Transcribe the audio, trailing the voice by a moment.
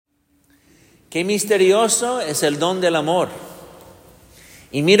Qué misterioso es el don del amor.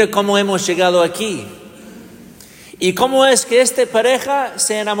 Y mira cómo hemos llegado aquí. Y cómo es que esta pareja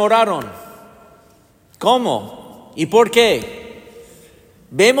se enamoraron. ¿Cómo? ¿Y por qué?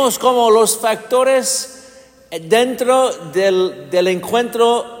 Vemos cómo los factores dentro del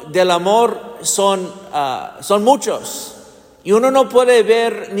encuentro del amor son muchos. Y uno no puede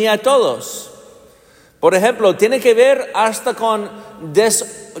ver ni a todos. Por ejemplo, tiene que ver hasta con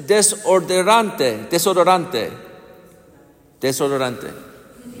desodorante.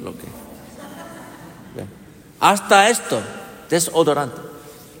 Hasta esto, desodorante.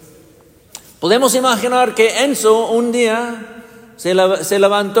 Podemos imaginar que Enzo un día se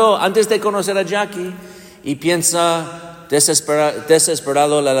levantó antes de conocer a Jackie y piensa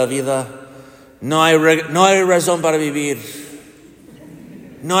desesperado de la vida. No hay razón para vivir.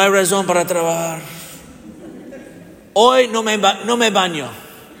 No hay razón para trabajar. Hoy no me baño.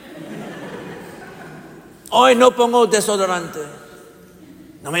 Hoy no pongo desodorante.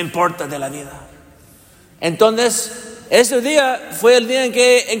 No me importa de la vida. Entonces, ese día fue el día en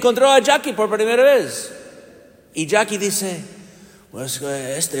que encontró a Jackie por primera vez. Y Jackie dice, pues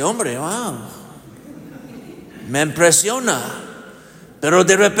este hombre, wow, me impresiona. Pero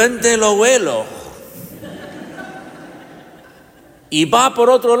de repente lo huelo. Y va por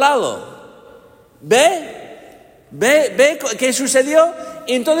otro lado. ¿Ve qué sucedió?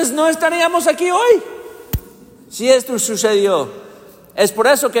 Y entonces no estaríamos aquí hoy si esto sucedió. Es por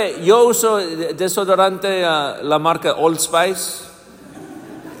eso que yo uso desodorante la marca Old Spice.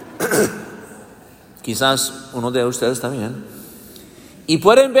 Quizás uno de ustedes también. Y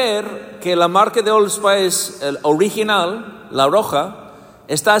pueden ver que la marca de Old Spice, el original, la roja,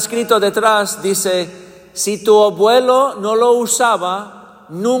 está escrito detrás, dice, si tu abuelo no lo usaba,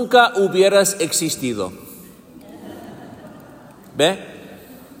 nunca hubieras existido.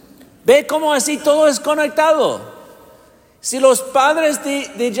 ¿Ve cómo así todo es conectado? Si los padres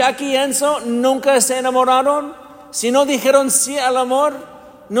de Jackie y Enzo nunca se enamoraron, si no dijeron sí al amor,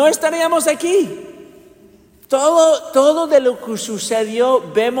 no estaríamos aquí. Todo de lo que sucedió,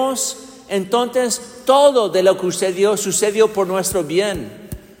 vemos entonces, todo de lo que sucedió por nuestro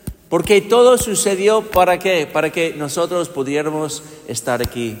bien. Porque todo sucedió ¿para qué? Para que nosotros pudiéramos estar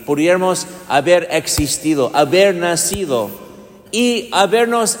aquí, pudiéramos haber existido, haber nacido y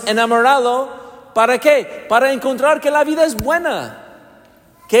habernos enamorado. ¿Para qué? Para encontrar que la vida es buena,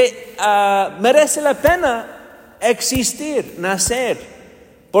 que merece la pena existir, nacer.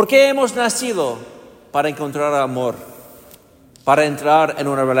 ¿Por qué hemos nacido? Para encontrar amor, para entrar en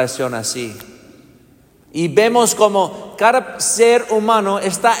una relación así. Y vemos como cada ser humano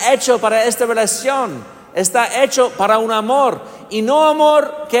está hecho para esta relación, está hecho para un amor, y no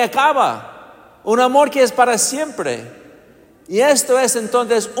amor que acaba, un amor que es para siempre. Y esto es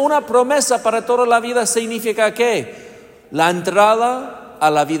entonces una promesa para toda la vida. Significa que la entrada a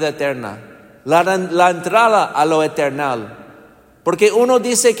la vida eterna, la entrada a lo eternal. Porque uno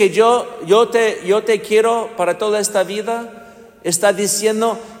dice que yo te quiero para toda esta vida, está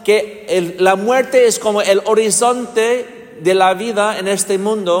diciendo que la muerte es como el horizonte de la vida en este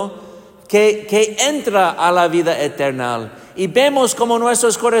mundo que entra a la vida eterna. Y vemos como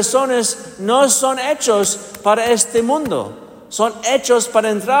nuestros corazones no son hechos para este mundo. Son hechos para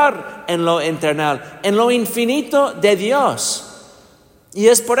entrar en lo eternal, en lo infinito de Dios. Y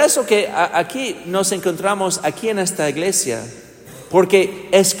es por eso que aquí nos encontramos aquí en esta iglesia. Porque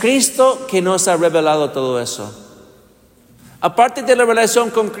es Cristo que nos ha revelado todo eso. Aparte de la relación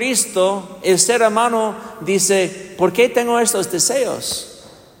con Cristo, el ser humano dice, ¿por qué tengo estos deseos?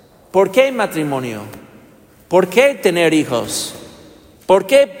 ¿Por qué matrimonio? ¿Por qué tener hijos? ¿Por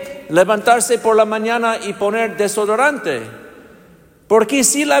qué levantarse por la mañana y poner desodorante? Porque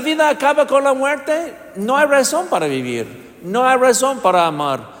si la vida acaba con la muerte, no hay razón para vivir, no hay razón para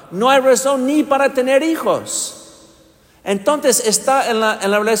amar, no hay razón ni para tener hijos. Entonces está en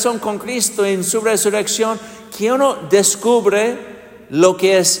la relación con Cristo, en su resurrección, que uno descubre lo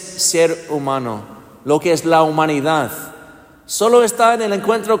que es ser humano, lo que es la humanidad. Solo está en el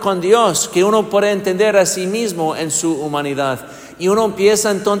encuentro con Dios que uno puede entender a sí mismo en su humanidad. Y uno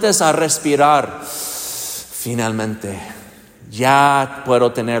empieza entonces a respirar. Finalmente, ya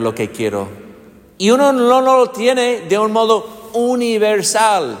puedo tener lo que quiero. Y uno no lo tiene de un modo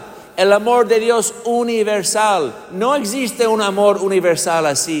universal. El amor de Dios universal. No existe un amor universal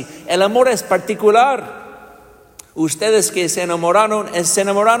así. El amor es particular. Ustedes que se enamoraron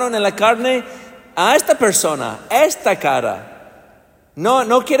en la carne a esta persona, a esta cara.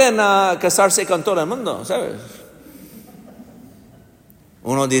 No quieren casarse con todo el mundo, ¿sabes?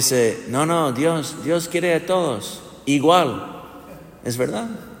 Uno dice, no, Dios quiere a todos igual. Es verdad.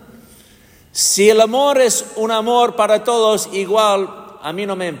 Si el amor es un amor para todos igual, a mí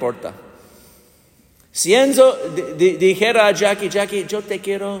no me importa. Si Enzo dijera a Jackie, yo te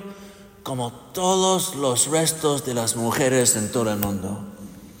quiero como todos los restos de las mujeres en todo el mundo.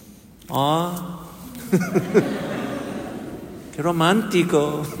 Ah, qué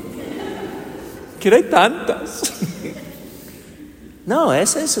romántico. Que hay tantas. No,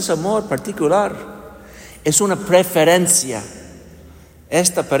 ese es amor particular. Es una preferencia.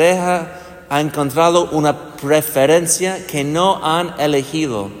 Esta pareja ha encontrado una preferencia que no han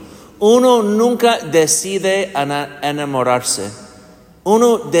elegido. Uno nunca decide enamorarse.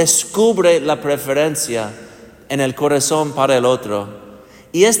 Uno descubre la preferencia en el corazón para el otro.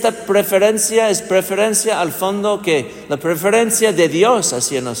 Y esta preferencia es preferencia al fondo que la preferencia de Dios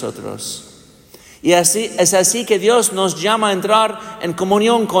hacia nosotros. Y es así que Dios nos llama a entrar en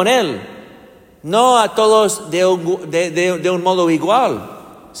comunión con Él. No a todos de un modo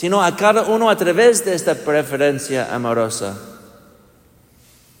igual, sino a cada uno a través de esta preferencia amorosa.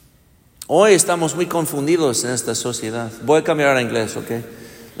 Hoy estamos muy confundidos en esta sociedad. Voy a cambiar a inglés, okay?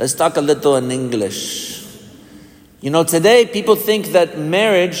 Let's talk a little in English. You know, today people think that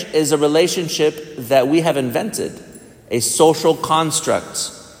marriage is a relationship that we have invented, a social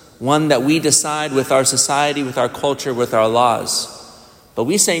construct, one that we decide with our society, with our culture, with our laws. But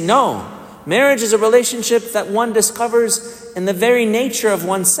we say no. Marriage is a relationship that one discovers in the very nature of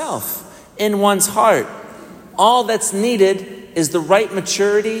oneself, in one's heart. All that's needed is the right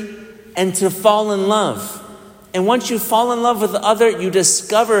maturity and to fall in love. And once you fall in love with the other, you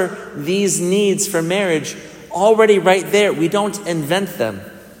discover these needs for marriage already right there. We don't invent them.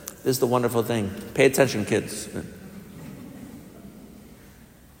 This is the wonderful thing. Pay attention, kids.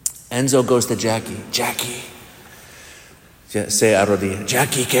 Enzo goes to Jackie. Jackie. Se arrodilla.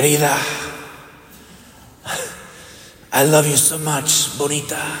 Jackie, querida. I love you so much,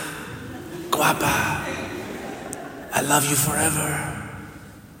 bonita. Guapa. I love you forever.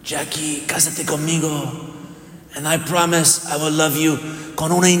 Jackie, cásate conmigo. And I promise I will love you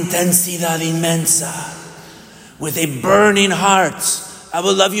con una intensidad inmensa. With a burning heart. I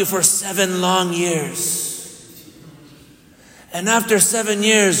will love you for 7 long years. And after 7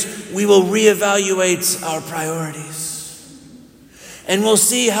 years, we will reevaluate our priorities. And we'll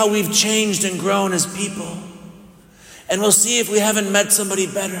see how we've changed and grown as people. And we'll see if we haven't met somebody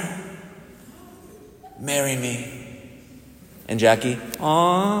better. Marry me. And Jackie,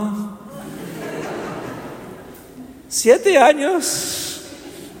 aww. 7 años.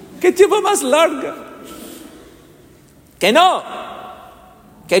 ¿Qué tiempo más largo? Que no.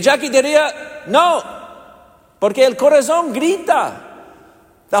 Que Jackie diría, no. Porque el corazón grita.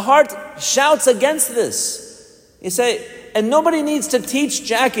 The heart shouts against this. You say, and nobody needs to teach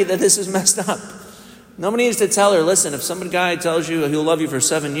Jackie that this is messed up. Nobody needs to tell her, listen, if some guy tells you he'll love you for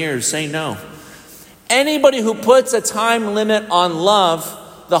 7 years, say no. Anybody who puts a time limit on love,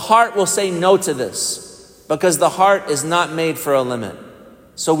 the heart will say no to this. Because the heart is not made for a limit.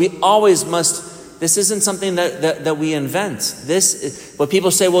 So we always must, this isn't something that we invent. This is, what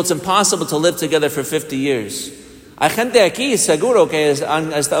people say, well, it's impossible to live together for 50 years. Hay gente aquí seguro que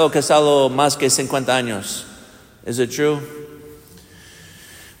han estado casado más que 50 años. Is it true?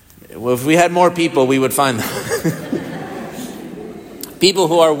 Well, if we had more people, we would find them. People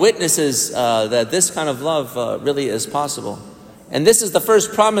who are witnesses that this kind of love really is possible. And this is the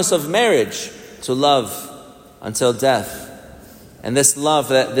first promise of marriage, to love until death. And this love,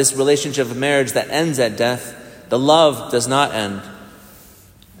 this relationship of marriage that ends at death, the love does not end.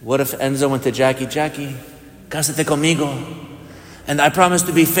 What if Enzo went to Jackie, Jackie, cásate conmigo, and I promise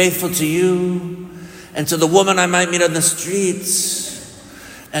to be faithful to you and to the woman I might meet on the streets,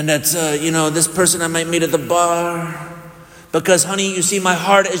 and that, this person I might meet at the bar, because, honey, you see, my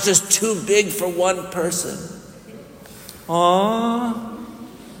heart is just too big for one person. Aww,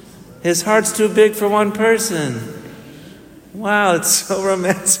 his heart's too big for one person. Wow, it's so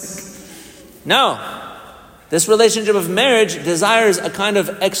romantic. No, this relationship of marriage desires a kind of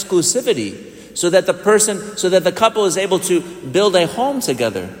exclusivity so that the couple is able to build a home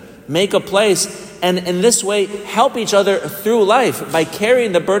together, make a place, and in this way help each other through life by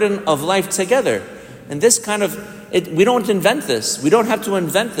carrying the burden of life together. And this kind of, we don't invent this. We don't have to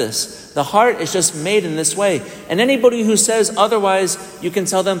invent this. The heart is just made in this way. And anybody who says otherwise, you can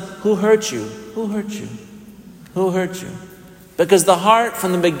tell them, who hurt you? Who hurt you? Who hurt you? Because the heart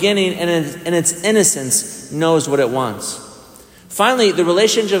from the beginning in its innocence knows what it wants. Finally, the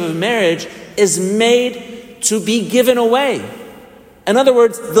relationship of marriage is made to be given away. In other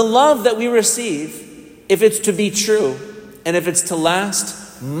words, the love that we receive, if it's to be true and if it's to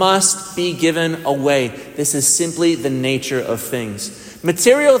last, must be given away. This is simply the nature of things.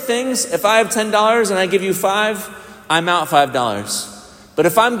 Material things, if I have $10 and I give you $5, I'm out $5. But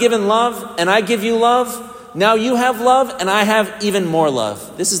if I'm given love and I give you love, now you have love and I have even more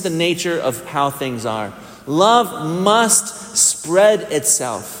love. This is the nature of how things are. Love must spread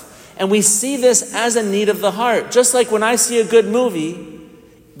itself. And we see this as a need of the heart. Just like when I see a good movie,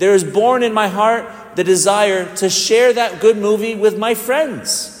 there is born in my heart the desire to share that good movie with my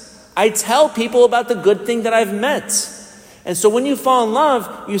friends. I tell people about the good thing that I've met. And so when you fall in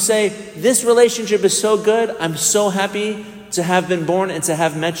love, you say, this relationship is so good. I'm so happy to have been born and to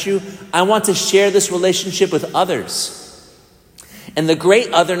have met you. I want to share this relationship with others. And the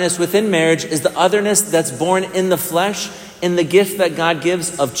great otherness within marriage is the otherness that's born in the flesh, in the gift that God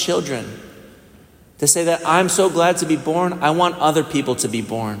gives of children. To say that I'm so glad to be born, I want other people to be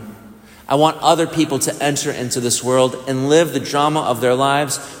born. I want other people to enter into this world and live the drama of their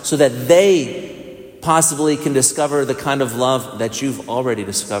lives so that they possibly can discover the kind of love that you've already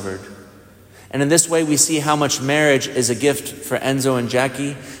discovered. And in this way, we see how much marriage is a gift for Enzo and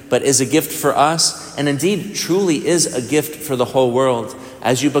Jackie, but is a gift for us, and indeed truly is a gift for the whole world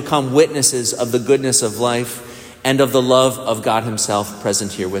as you become witnesses of the goodness of life and of the love of God himself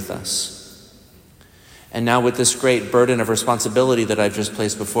present here with us. And now with this great burden of responsibility that I've just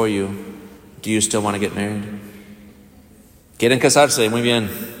placed before you, do you still want to get married? Quieren casarse, muy bien.